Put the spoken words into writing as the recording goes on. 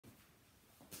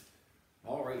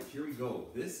here we go.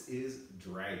 This is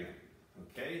Dragon,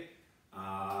 okay?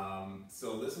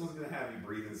 So this one's gonna have you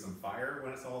breathe in some fire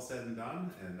when it's all said and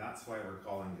done, and that's why we're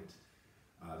calling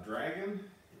it Dragon.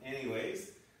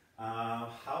 Anyways,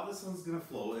 how this one's gonna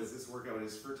flow is this workout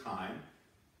is for time,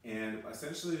 and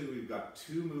essentially we've got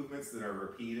two movements that are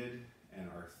repeated, and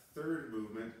our third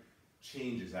movement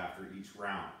changes after each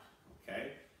round,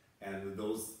 okay? And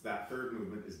that third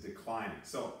movement is declining.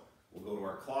 So we'll go to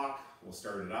our clock, we'll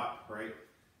start it up, right?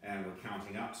 And we're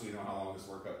counting up so we know how long this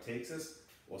workout takes us.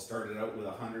 We'll start it out with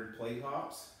 100 plate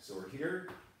hops. So we're here.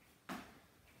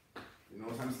 You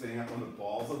notice I'm staying up on the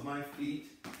balls of my feet.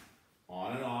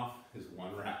 On and off is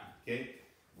one rep, okay?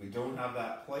 We don't have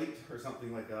that plate or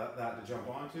something like that to jump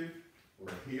onto.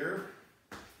 We're here,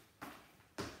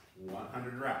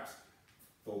 100 reps.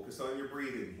 Focus on your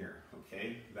breathing here,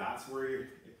 okay? That's where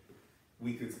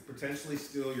we could potentially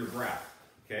steal your breath,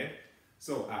 okay?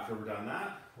 So after we're done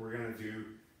that, we're gonna do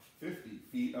 50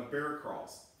 feet of bear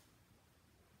crawls.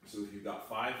 So if you've got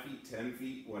 5 feet, 10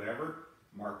 feet, whatever,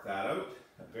 mark that out.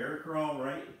 A bear crawl,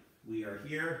 right? We are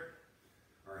here,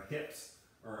 our hips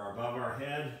are above our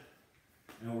head,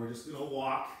 and we're just gonna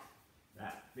walk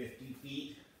that 50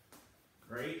 feet,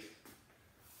 right?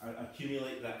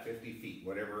 Accumulate that 50 feet,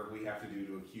 whatever we have to do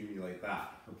to accumulate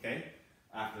that, okay?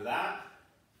 After that,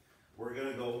 we're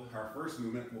gonna go, our first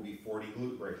movement will be 40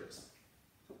 glute bridges.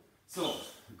 So,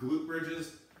 glute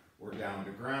bridges, we're down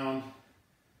to ground,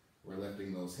 we're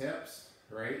lifting those hips,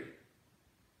 right?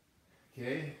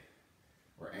 Okay,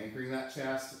 we're anchoring that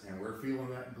chest, and we're feeling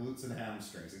that glutes and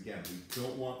hamstrings. Again, we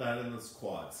don't want that in the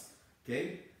quads,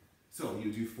 okay? So,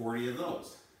 you do 40 of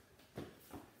those.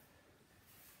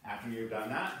 After you've done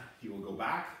that, you will go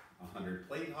back 100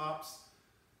 plate hops,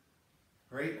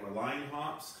 right, or line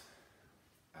hops.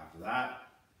 After that,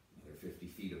 another 50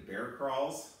 feet of bear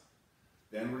crawls.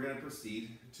 Then we're going to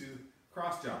proceed to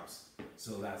cross jumps.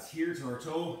 So that's here to our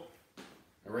toe,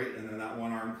 all right, and then that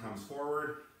one arm comes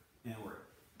forward, and we're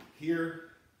here.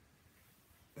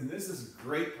 And this is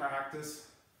great practice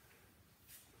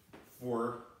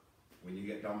for when you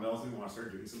get dumbbells and you want to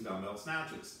start doing some dumbbell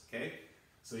snatches, okay?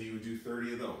 So you would do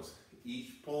 30 of those.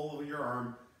 Each pull of your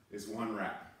arm is 1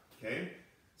 rep, okay?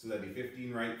 So that'd be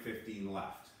 15 right, 15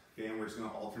 left. Okay, and we're just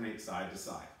gonna alternate side to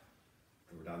side.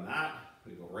 After we're done that,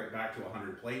 we go right back to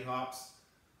 100 plate hops,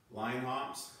 line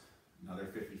hops, another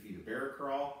 50 feet of bear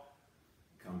crawl,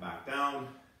 come back down,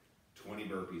 20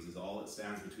 burpees is all that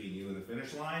stands between you and the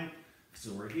finish line.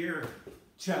 So we're here,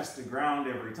 chest to ground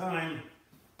every time,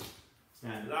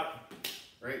 stand it up,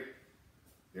 right?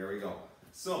 There we go.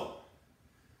 So,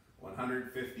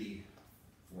 150,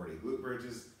 40 glute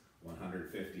bridges,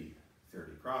 150,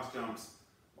 30 cross jumps,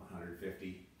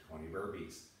 150, 20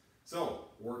 burpees. So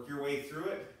work your way through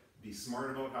it. Be smart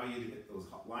about how you hit those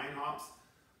line hops.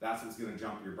 That's what's going to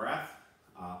jump your breath.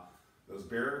 Those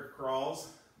bear crawls,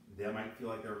 they might feel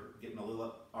like they're getting a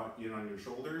little in on your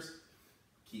shoulders.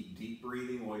 Keep deep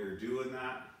breathing while you're doing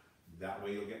that. That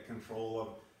way you'll get control of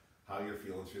how you're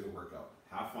feeling through the workout.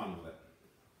 Have fun with it.